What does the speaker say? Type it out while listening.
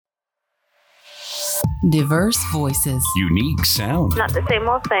Diverse voices. Unique sound. Not the same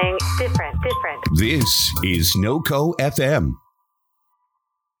old thing. Different. This is NoCo FM.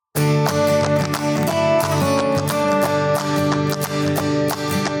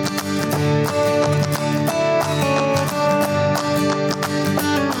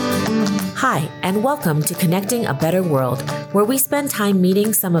 Hi, and welcome to Connecting a Better World, where we spend time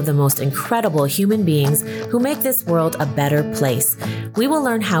meeting some of the most incredible human beings who make this world a better place. We will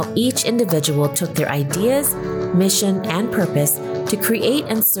learn how each individual took their ideas, mission, and purpose to create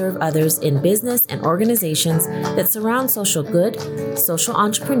and serve others in business and organizations that surround social good, social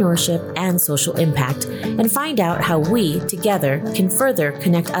entrepreneurship, and social impact, and find out how we, together, can further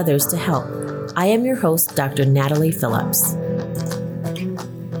connect others to help. I am your host, Dr. Natalie Phillips.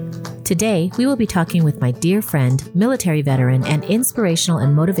 Today, we will be talking with my dear friend, military veteran, and inspirational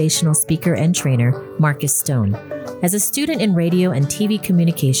and motivational speaker and trainer, Marcus Stone. As a student in radio and TV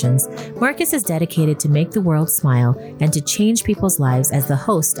communications, Marcus is dedicated to make the world smile and to change people's lives as the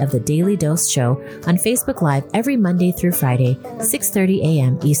host of the Daily Dose show on Facebook Live every Monday through Friday, 6:30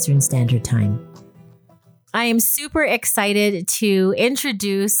 a.m. Eastern Standard Time. I am super excited to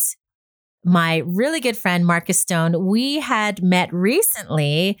introduce my really good friend, Marcus Stone. We had met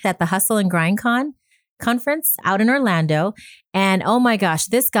recently at the Hustle and Grind conference out in Orlando. And oh my gosh,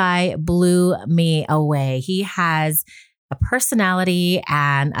 this guy blew me away. He has a personality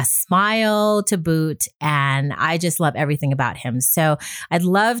and a smile to boot. And I just love everything about him. So I'd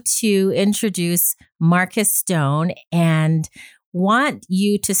love to introduce Marcus Stone and want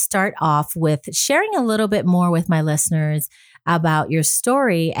you to start off with sharing a little bit more with my listeners about your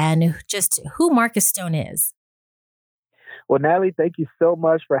story and just who Marcus Stone is. Well, Natalie, thank you so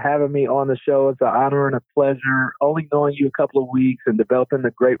much for having me on the show. It's an honor and a pleasure. Only knowing you a couple of weeks and developing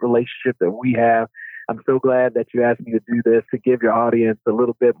the great relationship that we have. I'm so glad that you asked me to do this to give your audience a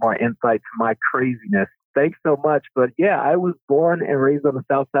little bit more insight to my craziness. Thanks so much. But yeah, I was born and raised on the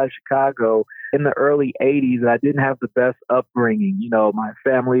south side of Chicago in the early 80s. And I didn't have the best upbringing. You know, my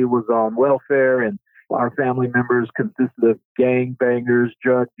family was on welfare and our family members consisted of gang bangers,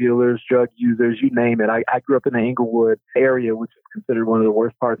 drug dealers, drug users, you name it. I grew up in the Inglewood area, which is considered one of the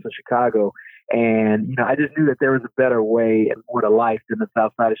worst parts of Chicago. And, you know, I just knew that there was a better way and more to life than the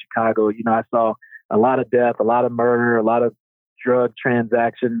south side of Chicago. You know, I saw a lot of death, a lot of murder, a lot of drug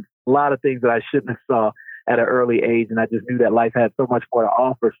transactions, a lot of things that I shouldn't have saw at an early age. And I just knew that life had so much more to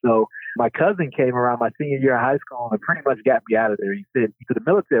offer. So my cousin came around my senior year of high school and pretty much got me out of there. He said, "You to the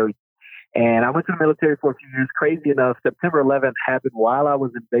military." And I went to the military for a few years. Crazy enough, September 11th happened while I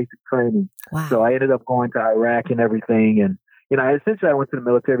was in basic training. Wow. So I ended up going to Iraq and everything. And, you know, essentially I went to the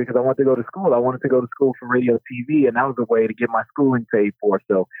military because I wanted to go to school. I wanted to go to school for radio TV, and that was a way to get my schooling paid for.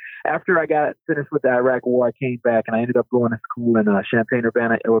 So after I got finished with the Iraq War, I came back and I ended up going to school in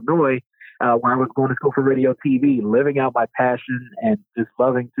Champaign-Urbana, Illinois, where I was going to school for radio TV, living out my passion and just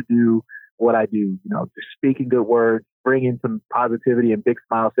loving to do what I do, you know, just speaking good words, bringing some positivity and big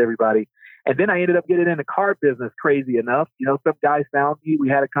smiles to everybody. And then I ended up getting in the car business, crazy enough. You know, some guy found me, we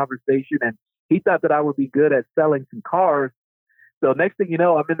had a conversation, and he thought that I would be good at selling some cars. So next thing you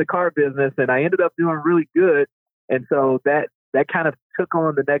know, I'm in the car business, and I ended up doing really good. And so that kind of took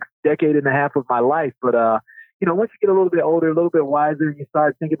on the next decade and a half of my life. But, you know, once you get a little bit older, a little bit wiser, you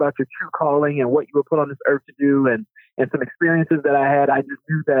start thinking about your true calling and what you were put on this earth to do, and some experiences that I had. I just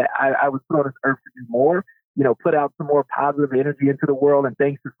knew that I was put on this earth to do more. You know, put out some more positive energy into the world. And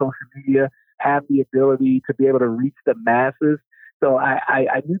thanks to social media, have the ability to be able to reach the masses. So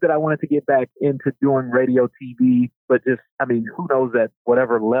I knew that I wanted to get back into doing radio, TV, but just, I mean, who knows at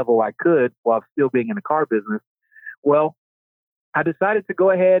whatever level I could while still being in the car business. Well, I decided to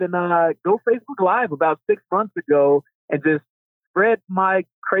go ahead and go Facebook Live about 6 months ago and just spread my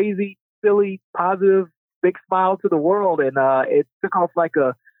crazy, silly, positive, big smile to the world. And it took off like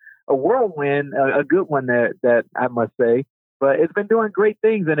a whirlwind, a good one that I must say, but it's been doing great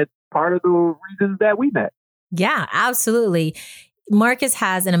things, and it's part of the reasons that we met. Yeah, absolutely. Marcus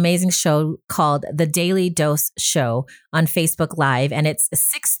has an amazing show called The Daily Dose Show on Facebook Live, and it's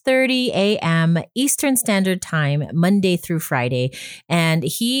 6:30 a.m. Eastern Standard Time, Monday through Friday. And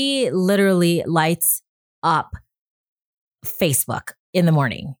he literally lights up Facebook in the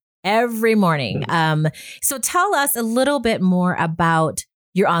morning, every morning. So tell us a little bit more about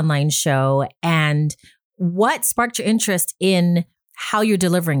your online show and what sparked your interest in how you're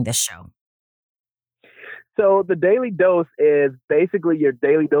delivering this show. So the Daily Dose is basically your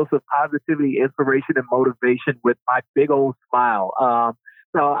daily dose of positivity, inspiration, and motivation with my big old smile.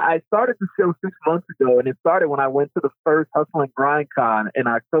 So I started the show 6 months ago, and it started when I went to the first Hustle and Grind Con in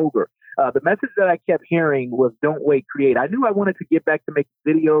October. The message that I kept hearing was don't wait, create. I knew I wanted to get back to making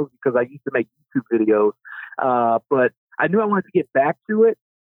videos because I used to make YouTube videos, but I knew I wanted to get back to it.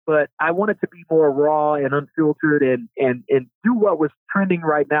 But I wanted to be more raw and unfiltered and do what was trending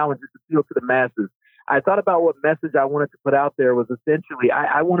right now and just appeal to the masses. I thought about what message I wanted to put out there was essentially,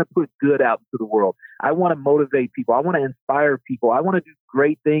 I want to put good out into the world. I want to motivate people. I want to inspire people. I want to do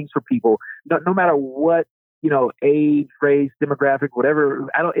great things for people, no matter what, age, race, demographic, whatever.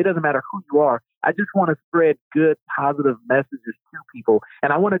 It doesn't matter who you are. I just want to spread good, positive messages to people.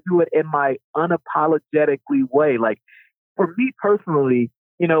 And I want to do it in my unapologetically way. Like for me personally,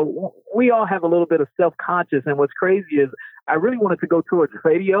 we all have a little bit of self-conscious. And what's crazy is I really wanted to go towards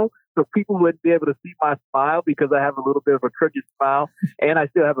radio so people wouldn't be able to see my smile because I have a little bit of a crooked smile and I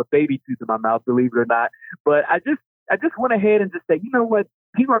still have a baby tooth in my mouth, believe it or not. But I just went ahead and just say, you know what?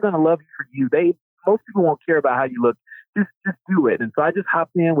 People are going to love you for you. Most people won't care about how you look. Just do it. And so I just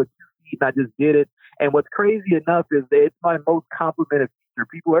hopped in with 2 feet and I just did it. And what's crazy enough is that it's my most complimented feature.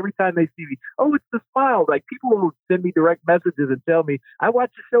 People, every time they see me, oh, it's the smile. Like people will send me direct messages and tell me, I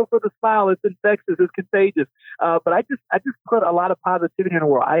watch the show for the smile. It's infectious. It's contagious. But I just put a lot of positivity in the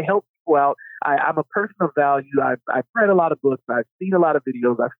world. I help people out. I'm a person of value. I've read a lot of books. I've seen a lot of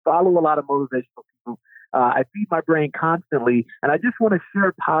videos. I follow a lot of motivational people. I feed my brain constantly, and I just want to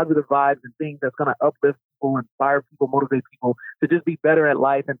share positive vibes and things that's going to uplift people, inspire people, motivate people to just be better at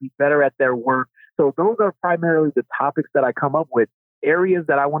life and be better at their work. So those are primarily the topics that I come up with, areas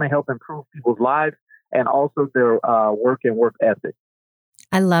that I want to help improve people's lives and also their work and work ethic.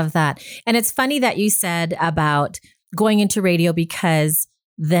 I love that. And it's funny that you said about going into radio because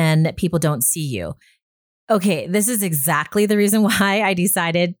then people don't see you. Okay, this is exactly the reason why I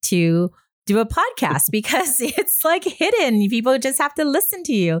decided to do a podcast because it's like hidden. People just have to listen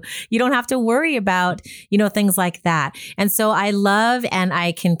to you. You don't have to worry about, things like that. And so I love and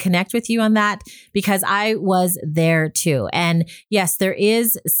I can connect with you on that because I was there too. And yes, there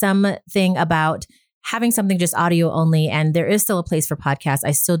is something about having something just audio only, and there is still a place for podcasts.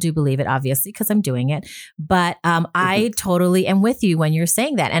 I still do believe it, obviously, because I'm doing it. But I totally am with you when you're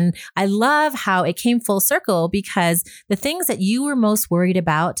saying that. And I love how it came full circle because the things that you were most worried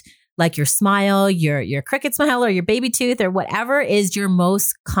about, like your smile, your cricket smile or your baby tooth or whatever is your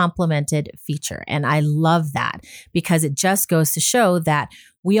most complimented feature. And I love that because it just goes to show that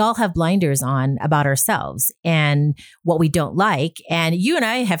we all have blinders on about ourselves and what we don't like. And you and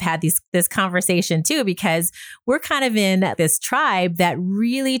I have had this conversation too, because we're kind of in this tribe that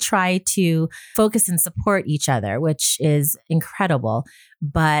really try to focus and support each other, which is incredible.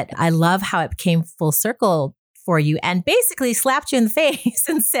 But I love how it came full circle for you and basically slapped you in the face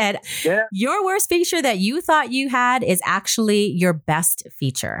and said, your worst feature that you thought you had is actually your best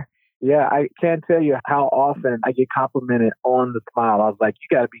feature. Yeah, I can't tell you how often I get complimented on the smile. I was like,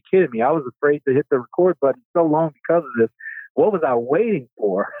 you got to be kidding me. I was afraid to hit the record button so long because of this. What was I waiting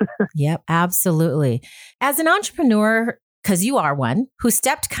for? Yep, absolutely. As an entrepreneur, because you are one who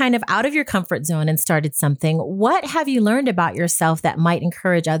stepped kind of out of your comfort zone and started something, what have you learned about yourself that might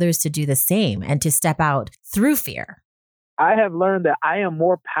encourage others to do the same and to step out through fear? I have learned that I am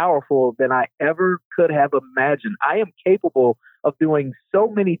more powerful than I ever could have imagined. I am capable of doing so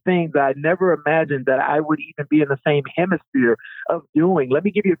many things that I never imagined that I would even be in the same hemisphere of doing. Let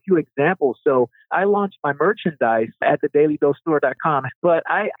me give you a few examples. So I launched my merchandise at thedailydosestore.com, but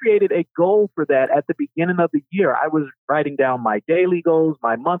I created a goal for that at the beginning of the year. I was writing down my daily goals,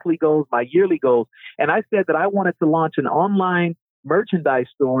 my monthly goals, my yearly goals, and I said that I wanted to launch an online merchandise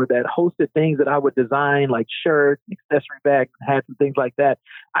store that hosted things that I would design, like shirts, accessory bags, hats, and things like that.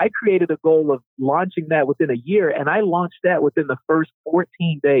 I created a goal of launching that within a year, and I launched that within the first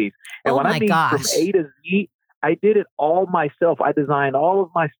 14 days. And when I mean from A to Z, I did it all myself. I designed all of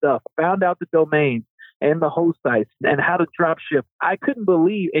my stuff, found out the domains and the host sites and how to drop ship. I couldn't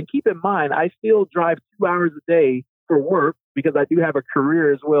believe, and keep in mind, I still drive 2 hours a day for work because I do have a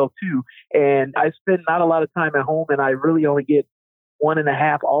career as well too. And I spend not a lot of time at home, and I really only get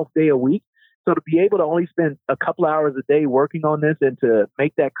 1.5 off day a week. So to be able to only spend a couple hours a day working on this and to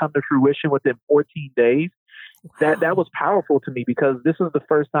make that come to fruition within 14 days, that was powerful to me because this was the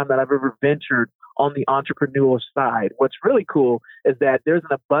first time that I've ever ventured on the entrepreneurial side. What's really cool is that there's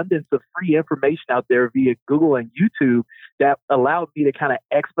an abundance of free information out there via Google and YouTube that allowed me to kind of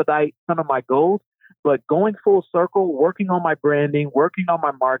expedite some of my goals. But going full circle, working on my branding, working on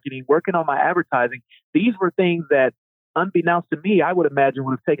my marketing, working on my advertising, these were things that, unbeknownst to me, I would imagine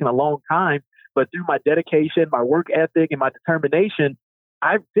would have taken a long time. But through my dedication, my work ethic, and my determination,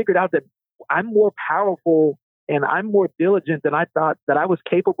 I figured out that I'm more powerful And I'm more diligent than I thought that I was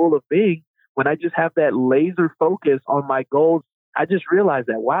capable of being when I just have that laser focus on my goals. I just realized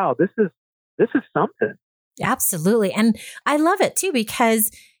that, wow, this is something. Absolutely. And I love it too, because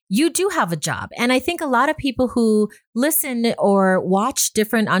you do have a job. And I think a lot of people who listen or watch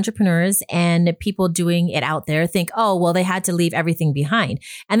different entrepreneurs and people doing it out there think, oh, well, they had to leave everything behind.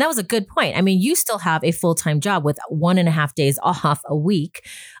 And that was a good point. I mean, you still have a full-time job with 1.5 days off a week,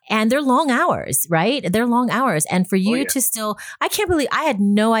 and they're long hours, right? They're long hours. And for you to still, I can't believe, I had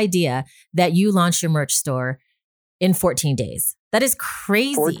no idea that you launched your merch store in 14 days. That is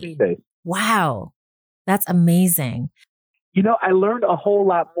crazy. 14 days. Wow. That's amazing. You know, I learned a whole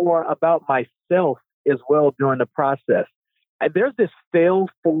lot more about myself as well during the process. And there's this fail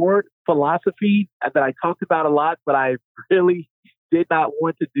forward philosophy that I talked about a lot, but I really did not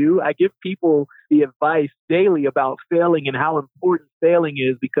want to do. I give people the advice daily about failing and how important failing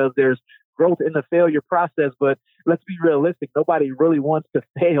is, because there's growth in the failure process. But let's be realistic. Nobody really wants to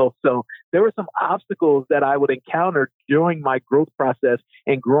fail. So there were some obstacles that I would encounter during my growth process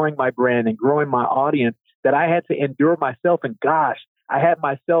and growing my brand and growing my audience that I had to endure myself. And gosh, I had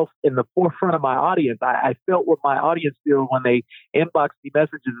myself in the forefront of my audience. I felt what my audience feels when they inbox me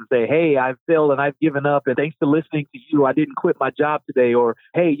messages and say, hey, I've failed and I've given up. And thanks to listening to you, I didn't quit my job today. Or,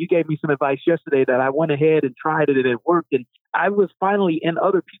 hey, you gave me some advice yesterday that I went ahead and tried it and it worked. And I was finally in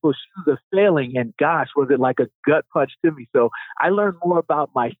other people's shoes of failing. And gosh, was it like a gut punch to me. So I learned more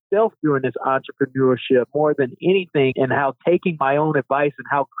about myself during this entrepreneurship more than anything, and how taking my own advice and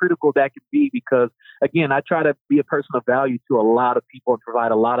how critical that can be. Because again, I try to be a person of value to a lot of people and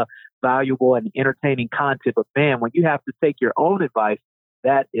provide a lot of valuable and entertaining content. But man, when you have to take your own advice,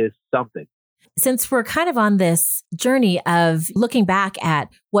 that is something. Since we're kind of on this journey of looking back at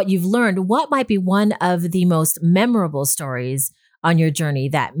what you've learned, what might be one of the most memorable stories on your journey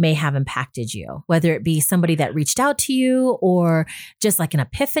that may have impacted you, whether it be somebody that reached out to you or just like an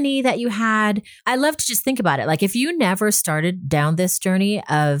epiphany that you had? I love to just think about it. Like, if you never started down this journey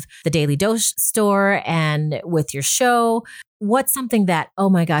of the Daily Dose store and with your show, what's something that, oh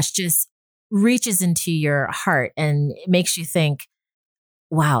my gosh, just reaches into your heart and it makes you think,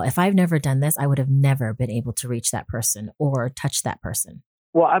 wow, if I've never done this, I would have never been able to reach that person or touch that person?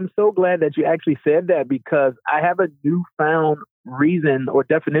 Well, I'm so glad that you actually said that, because I have a newfound reason or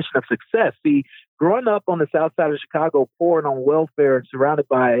definition of success. See, growing up on the south side of Chicago, poor and on welfare and surrounded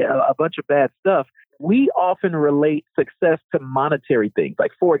by a bunch of bad stuff, we often relate success to monetary things.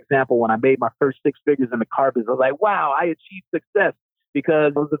 Like, for example, when I made my first 6 figures in the car business, I was like, wow, I achieved success,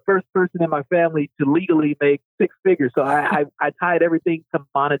 because I was the first person in my family to legally make 6 figures. So I tied everything to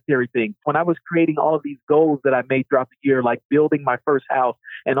monetary things. When I was creating all of these goals that I made throughout the year, like building my first house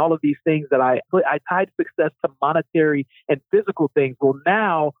and all of these things that I tied success to monetary and physical things. Well,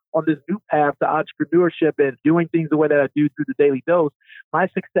 now on this new path to entrepreneurship and doing things the way that I do through the Daily Dose, my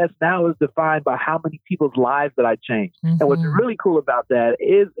success now is defined by how many people's lives that I change. Mm-hmm. And what's really cool about that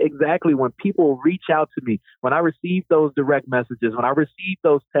is exactly when people reach out to me, when I receive those direct messages, when I receive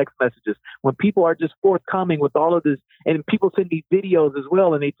those text messages, when people are just forthcoming with all of this, and people send me videos as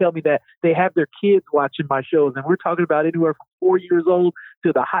well, and they tell me that they have their kids watching my shows. And we're talking about anywhere from 4 years old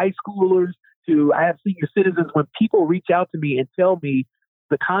to the high schoolers to I have senior citizens. When people reach out to me and tell me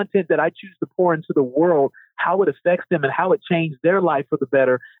the content that I choose to pour into the world, how it affects them and how it changed their life for the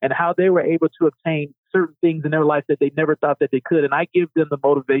better, and how they were able to obtain certain things in their life that they never thought that they could. And I give them the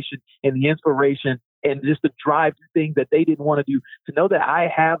motivation and the inspiration and just the drive to things that they didn't want to do, to know that I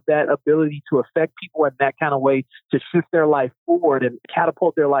have that ability to affect people in that kind of way, to shift their life forward and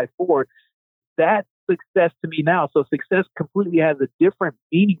catapult their life forward. That's success to me now. So success completely has a different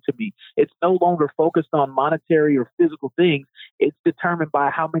meaning to me. It's no longer focused on monetary or physical things. It's determined by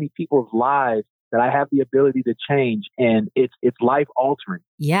how many people's lives that I have the ability to change, and it's life altering.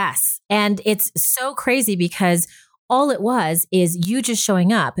 Yes. And it's so crazy, because all it was is you just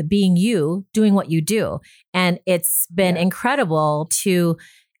showing up, being you, doing what you do. And it's been incredible to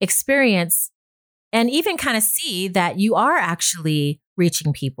experience and even kind of see that you are actually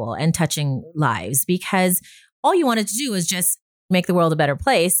reaching people and touching lives, because all you wanted to do was just make the world a better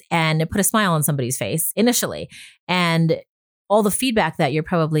place and put a smile on somebody's face initially. And all the feedback that you're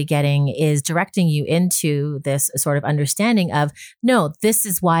probably getting is directing you into this sort of understanding of, no, this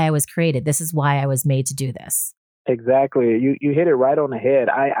is why I was created. This is why I was made to do this. Exactly. You hit it right on the head.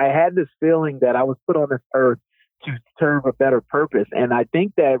 I had this feeling that I was put on this earth to serve a better purpose. And I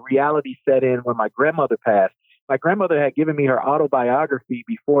think that reality set in when my grandmother passed. My grandmother had given me her autobiography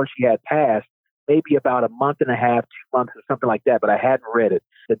before she had passed, maybe about a month and a half, 2 months or something like that, but I hadn't read it.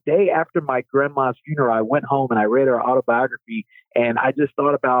 The day after my grandma's funeral, I went home and I read her autobiography, and I just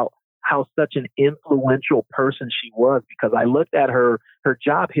thought about how such an influential person she was, because I looked at her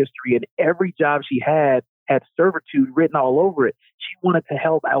job history, and every job she had servitude written all over it. She wanted to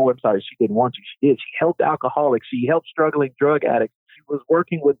help. Oh, I'm sorry, she didn't want to. She did. She helped alcoholics. She helped struggling drug addicts. She was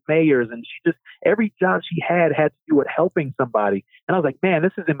working with mayors, and every job she had to do with helping somebody. And I was like, man,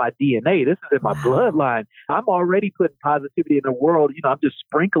 this is in my DNA. This is in my bloodline. I'm already putting positivity in the world. I'm just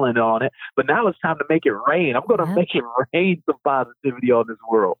sprinkling on it. But now it's time to make it rain. I'm going to make it rain some positivity on this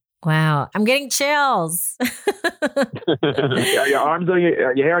world. Wow. I'm getting chills. Are your arms on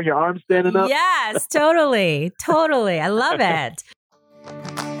your hair on your arms standing up? Yes, totally. Totally. I love it.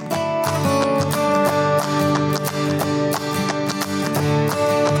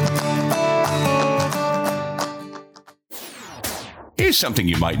 Here's something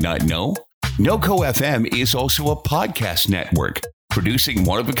you might not know. NoCo FM is also a podcast network, producing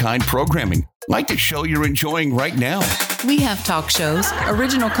one-of-a-kind programming, like the show you're enjoying right now. We have talk shows,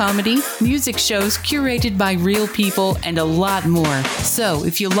 original comedy, music shows curated by real people, and a lot more. So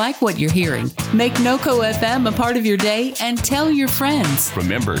if you like what you're hearing, make NoCo FM a part of your day and tell your friends.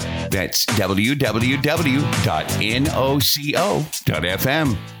 Remember, that's www.noco.fm.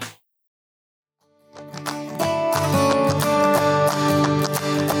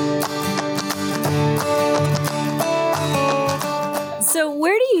 So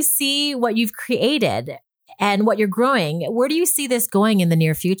where do you see what you've created and what you're growing? Where do you see this going in the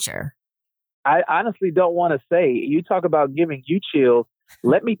near future? I honestly don't want to say. You talk about giving you chills.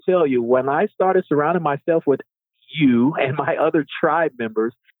 Let me tell you, when I started surrounding myself with you and my other tribe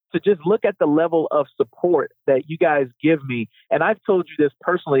members, to just look at the level of support that you guys give me. And I've told you this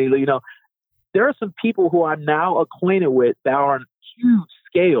personally, there are some people who I'm now acquainted with that are on huge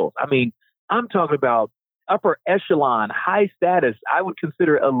scales. I mean, I'm talking about upper echelon, high status, I would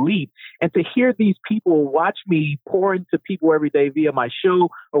consider elite. And to hear these people watch me pour into people every day via my show,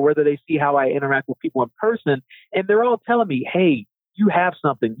 or whether they see how I interact with people in person, and they're all telling me, hey, you have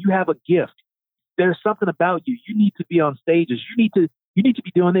something, you have a gift. There's something about you. You need to be on stages. You need to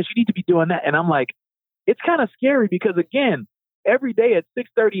be doing this. You need to be doing that. And I'm like, it's kind of scary because, again, every day at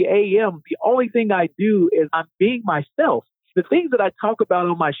 6:30 a.m., the only thing I do is I'm being myself. The things that I talk about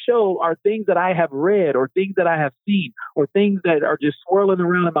on my show are things that I have read or things that I have seen or things that are just swirling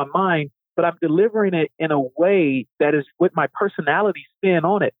around in my mind, but I'm delivering it in a way that is with my personality spin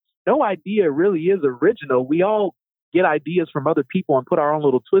on it. No idea really is original. We all get ideas from other people and put our own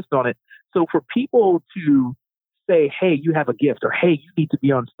little twist on it. So for people to say, hey, you have a gift, or hey, you need to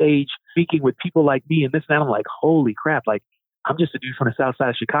be on stage speaking with people like me and this and that, I'm like, holy crap, like, I'm just a dude from the south side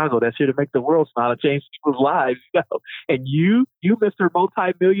of Chicago that's here to make the world smile and change people's lives. And you, Mr.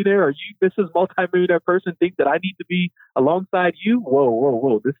 Multimillionaire, or you, Mrs. Multimillionaire person, think that I need to be alongside you?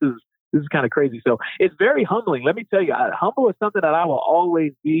 Whoa. This is kind of crazy. So it's very humbling. Let me tell you, humble is something that I will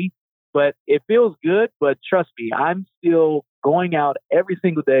always be, but it feels good. But trust me, I'm still going out every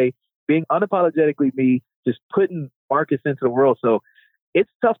single day, being unapologetically me, just putting Marcus into the world. So it's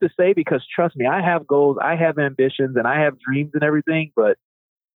tough to say because, trust me, I have goals, I have ambitions, and I have dreams and everything. But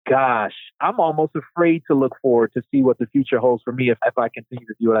gosh, I'm almost afraid to look forward to see what the future holds for me if I continue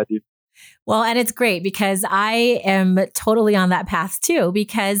to do what I do. Well, and it's great because I am totally on that path too,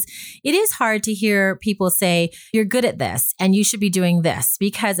 because it is hard to hear people say, you're good at this and you should be doing this.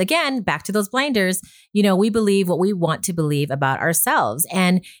 Because again, back to those blinders, we believe what we want to believe about ourselves.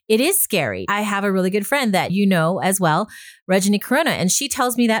 And it is scary. I have a really good friend that as well, Regina Corona, and she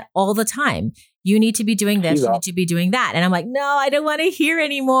tells me that all the time. You need to be doing this. You need to be doing that. And I'm like, no, I don't want to hear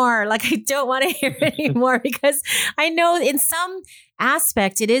anymore. Like, I don't want to hear anymore because I know in some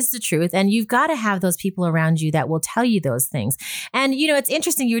aspect it is the truth. And you've got to have those people around you that will tell you those things. And, it's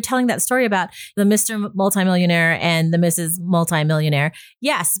interesting. You were telling that story about the Mr. Multimillionaire and the Mrs. Multimillionaire.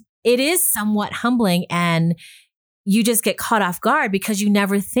 Yes, it is somewhat humbling and you just get caught off guard because you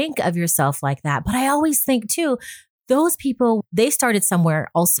never think of yourself like that. But I always think too, those people, they started somewhere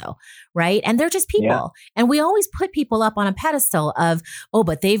also, right? And they're just people. Yeah. And we always put people up on a pedestal of, oh,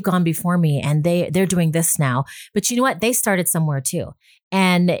 but they've gone before me and they're doing this now. But you know what? They started somewhere too.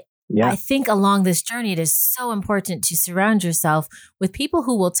 And I think along this journey, it is so important to surround yourself with people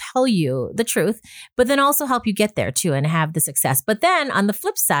who will tell you the truth, but then also help you get there too and have the success. But then on the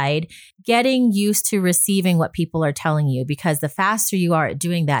flip side, getting used to receiving what people are telling you, because the faster you are at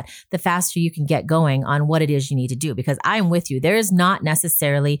doing that, the faster you can get going on what it is you need to do. Because I'm with you. There is not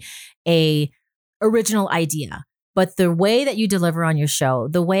necessarily a original idea, but the way that you deliver on your show,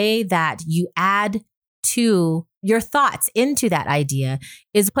 the way that you add to your thoughts into that idea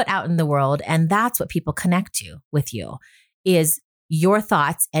is put out in the world. And that's what people connect to with you, is your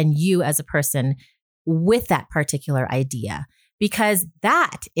thoughts and you as a person with that particular idea. because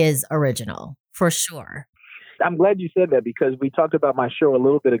that is original for sure. I'm glad you said that because we talked about my show a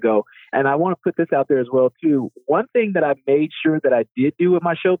little bit ago, and I want to put this out there as well too. One thing that I made sure that I did do with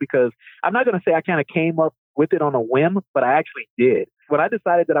my show, because I'm not going to say I kind of came up with it on a whim, but I actually did. When I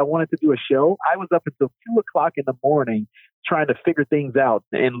decided that I wanted to do a show, I was up until 2:00 in the morning trying to figure things out.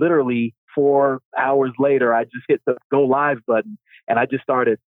 And literally 4 hours later, I just hit the go live button and I just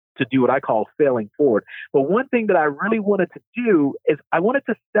started to do what I call failing forward. But one thing that I really wanted to do is I wanted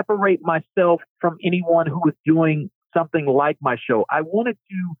to separate myself from anyone who was doing something like my show. I wanted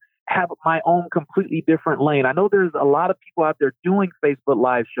to have my own completely different lane. I know there's a lot of people out there doing Facebook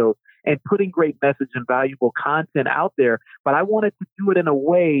Live shows and putting great message and valuable content out there, but I wanted to do it in a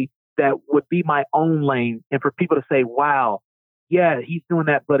way that would be my own lane and for people to say, wow, yeah, he's doing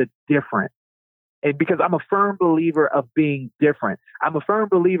that, but it's different. And because I'm a firm believer of being different. I'm a firm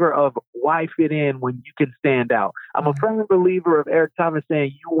believer of why fit in when you can stand out. I'm a firm believer of Eric Thomas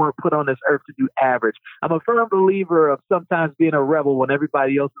saying you weren't put on this earth to do average. I'm a firm believer of sometimes being a rebel when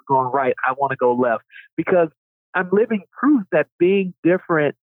everybody else is going right. I want to go left because I'm living proof that being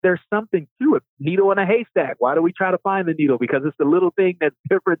different, there's something to it. Needle in a haystack. Why do we try to find the needle? Because it's the little thing that's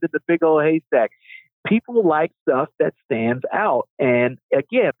different than the big old haystack. People like stuff that stands out. And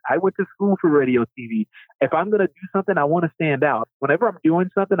again, I went to school for radio TV. If I'm going to do something, I want to stand out. Whenever I'm doing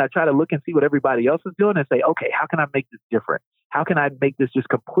something, I try to look and see what everybody else is doing and say, okay, how can I make this different? How can I make this just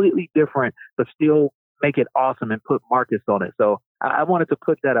completely different, but still make it awesome and put Marcus on it? So I wanted to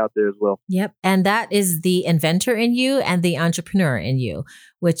put that out there as well. Yep. And that is the inventor in you and the entrepreneur in you,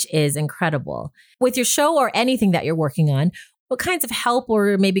 which is incredible. With your show or anything that you're working on, what kinds of help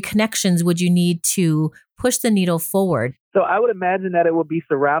or maybe connections would you need to push the needle forward? So I would imagine that it would be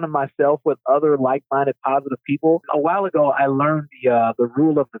surrounding myself with other like-minded, positive people. A while ago, I learned the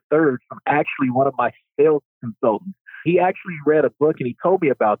rule of the third from actually one of my sales consultants. He actually read a book and he told me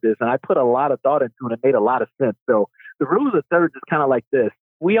about this, and I put a lot of thought into it and it made a lot of sense. So the rule of the third is kind of like this.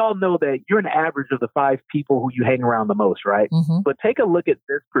 We all know that you're an average of the 5 people who you hang around the most, right? Mm-hmm. But take a look at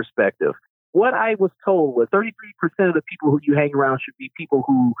this perspective. What I was told was 33% of the people who you hang around should be people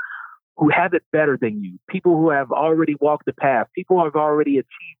who have it better than you, people who have already walked the path, people who have already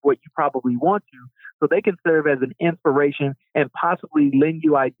achieved what you probably want to, so they can serve as an inspiration and possibly lend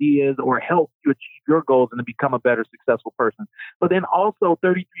you ideas or help you achieve your goals and to become a better, successful person. But then also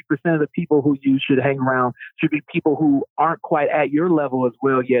 33% of the people who you should hang around should be people who aren't quite at your level as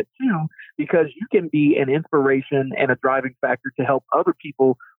well yet too, because you can be an inspiration and a driving factor to help other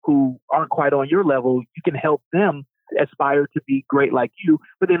people who aren't quite on your level. You can help them aspire to be great like you,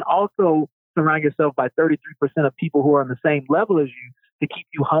 but then also surround yourself by 33% of people who are on the same level as you to keep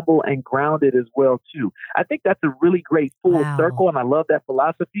you humble and grounded as well too. I think that's a really great full circle, and I love that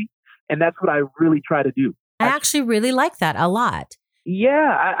philosophy, and that's what I really try to do. I actually really like that a lot.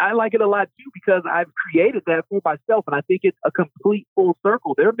 Yeah, I like it a lot too because I've created that for myself, and I think it's a complete full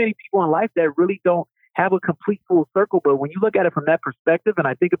circle. There are many people in life that really don't have a complete full circle, but when you look at it from that perspective, and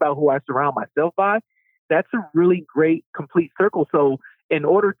I think about who I surround myself by, that's a really great complete circle. So in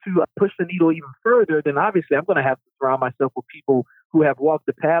order to push the needle even further, then obviously I'm going to have to surround myself with people who have walked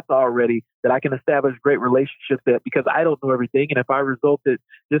the path already, that I can establish great relationships with, because I don't know everything. And if I resulted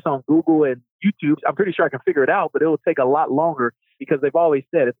just on Google and YouTube, I'm pretty sure I can figure it out, but it will take a lot longer because they've always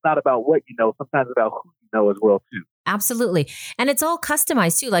said it's not about what you know, sometimes about who you know as well too. Absolutely. And it's all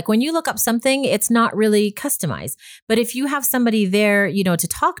customized too. Like when you look up something, it's not really customized. But if you have somebody there, you know, to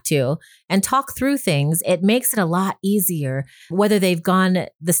talk to and talk through things, it makes it a lot easier, whether they've gone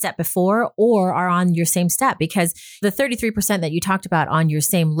the step before or are on your same step, because the 33% that you talked about on your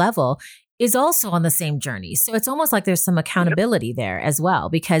same level is also on the same journey. So it's almost like there's some accountability there as well,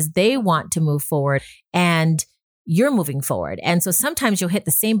 because they want to move forward and you're moving forward. And so sometimes you'll hit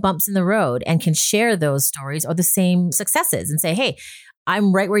the same bumps in the road and can share those stories or the same successes and say, hey,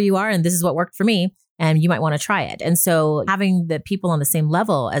 I'm right where you are and this is what worked for me. And you might want to try it. And so having the people on the same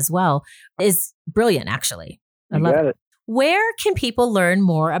level as well is brilliant, actually. I love it. Where can people learn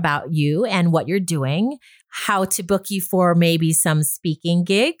more about you and what you're doing, how to book you for maybe some speaking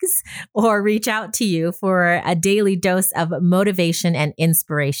gigs, or reach out to you for a daily dose of motivation and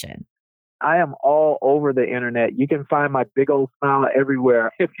inspiration? I am all over the internet. You can find my big old smile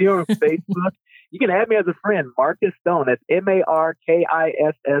everywhere. If you're on Facebook, You can add me as a friend, Marcus Stone. That's Markiss.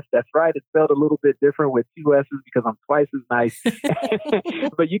 That's right. It's spelled a little bit different with 2 S's because I'm twice as nice.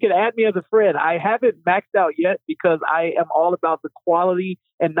 But you can add me as a friend. I haven't maxed out yet because I am all about the quality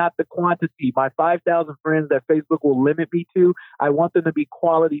and not the quantity. My 5,000 friends that Facebook will limit me to, I want them to be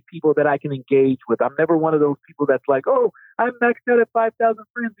quality people that I can engage with. I'm never one of those people that's like, oh, I'm maxed out at 5,000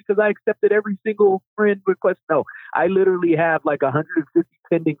 friends because I accepted every single friend request. No, I literally have like 150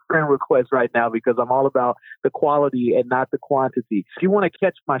 pending friend requests right now because I'm all about the quality and not the quantity. If you want to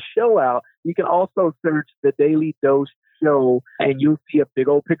catch my show out, you can also search The Daily Dose Show and you'll see a big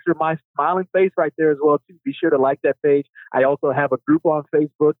old picture of my smiling face right there as well too. Be sure to like that page. I also have a group on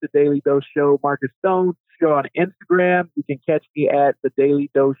Facebook, The Daily Dose Show, Marcus Stone. Show on Instagram. You can catch me at The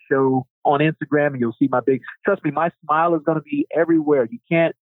Daily Dose Show on Instagram and you'll see my big, trust me, my smile is going to be everywhere. You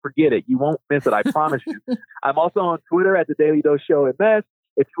can't forget it. You won't miss it. I promise you. I'm also on Twitter at The Daily Dose Show MS.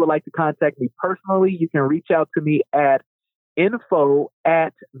 If you would like to contact me personally, you can reach out to me at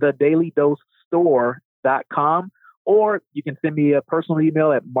info@thedailyDoseStore.com, or you can send me a personal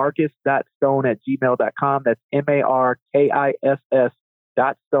email at marcus.stone@gmail.com. That's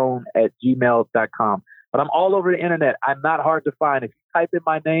markiss.stone@gmail.com. But I'm all over the internet. I'm not hard to find. If you type in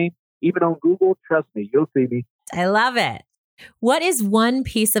my name, even on Google, trust me, you'll see me. I love it. What is one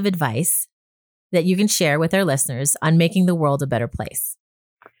piece of advice that you can share with our listeners on making the world a better place?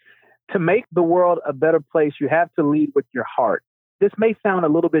 To make the world a better place, you have to lead with your heart. This may sound a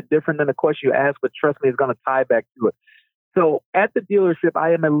little bit different than the question you asked, but trust me, it's going to tie back to it. So at the dealership,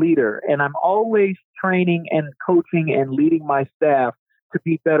 I am a leader, and I'm always training and coaching and leading my staff to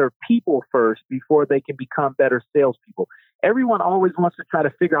be better people first before they can become better salespeople. Everyone always wants to try to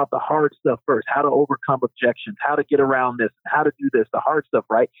figure out the hard stuff first, how to overcome objections, how to get around this, how to do this, the hard stuff,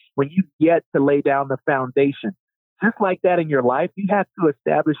 right? When you get to lay down the foundation, just like that in your life, you have to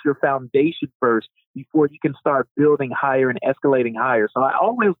establish your foundation first before you can start building higher and escalating higher. So I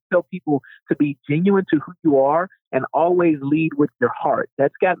always tell people to be genuine to who you are and always lead with your heart.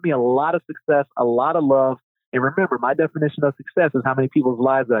 That's got me a lot of success, a lot of love. And remember, my definition of success is how many people's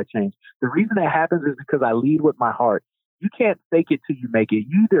lives that I change. The reason that happens is because I lead with my heart. You can't fake it till you make it.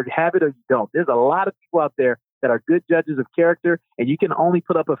 You either have it or you don't. There's a lot of people out there that are good judges of character, and you can only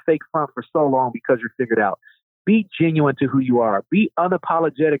put up a fake front for so long because you're figured out. Be genuine to who you are. Be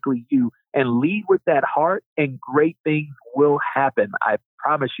unapologetically you and lead with that heart, and great things will happen. I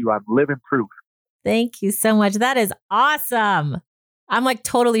promise you, I'm living proof. Thank you so much. That is awesome. I'm like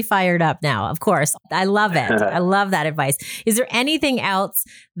totally fired up now. Of course. I love it. I love that advice. Is there anything else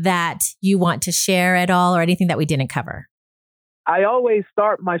that you want to share at all or anything that we didn't cover? I always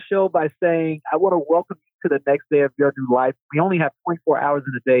start my show by saying, I want to welcome you to the next day of your new life. We only have 24 hours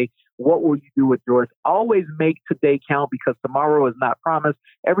in a day. What will you do with yours? Always make today count because tomorrow is not promised.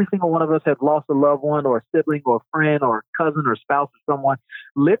 Every single one of us has lost a loved one or a sibling or a friend or a cousin or spouse or someone.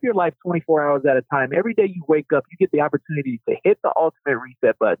 Live your life 24 hours at a time. Every day you wake up, you get the opportunity to hit the ultimate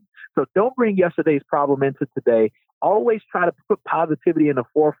reset button. So don't bring yesterday's problem into today. Always try to put positivity in the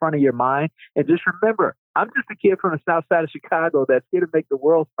forefront of your mind. And just remember, I'm just a kid from the south side of Chicago that's here to make the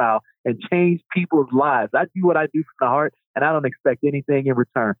world smile and change people's lives. I do what I do from the heart, and I don't expect anything in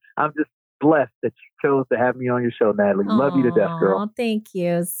return. I'm just blessed that you chose to have me on your show, Natalie. Love you to death, girl. Thank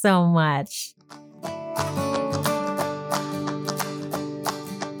you so much.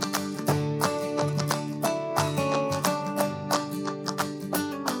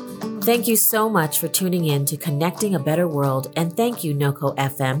 Thank you so much for tuning in to Connecting a Better World, and thank you, NOCO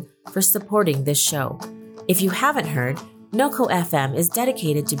FM, for supporting this show. If you haven't heard, NOCO FM is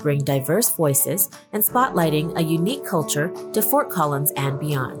dedicated to bring diverse voices and spotlighting a unique culture to Fort Collins and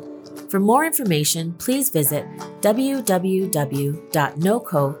beyond. For more information, please visit www.noco.fm.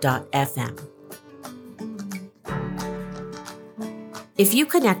 If you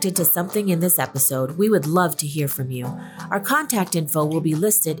connected to something in this episode, we would love to hear from you. Our contact info will be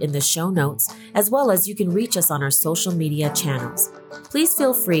listed in the show notes, as well as you can reach us on our social media channels. Please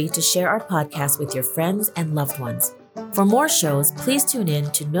feel free to share our podcast with your friends and loved ones. For more shows, please tune in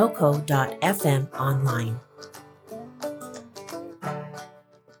to noco.fm online.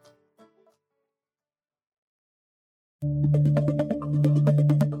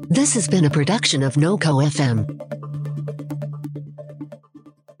 This has been a production of NOCO FM.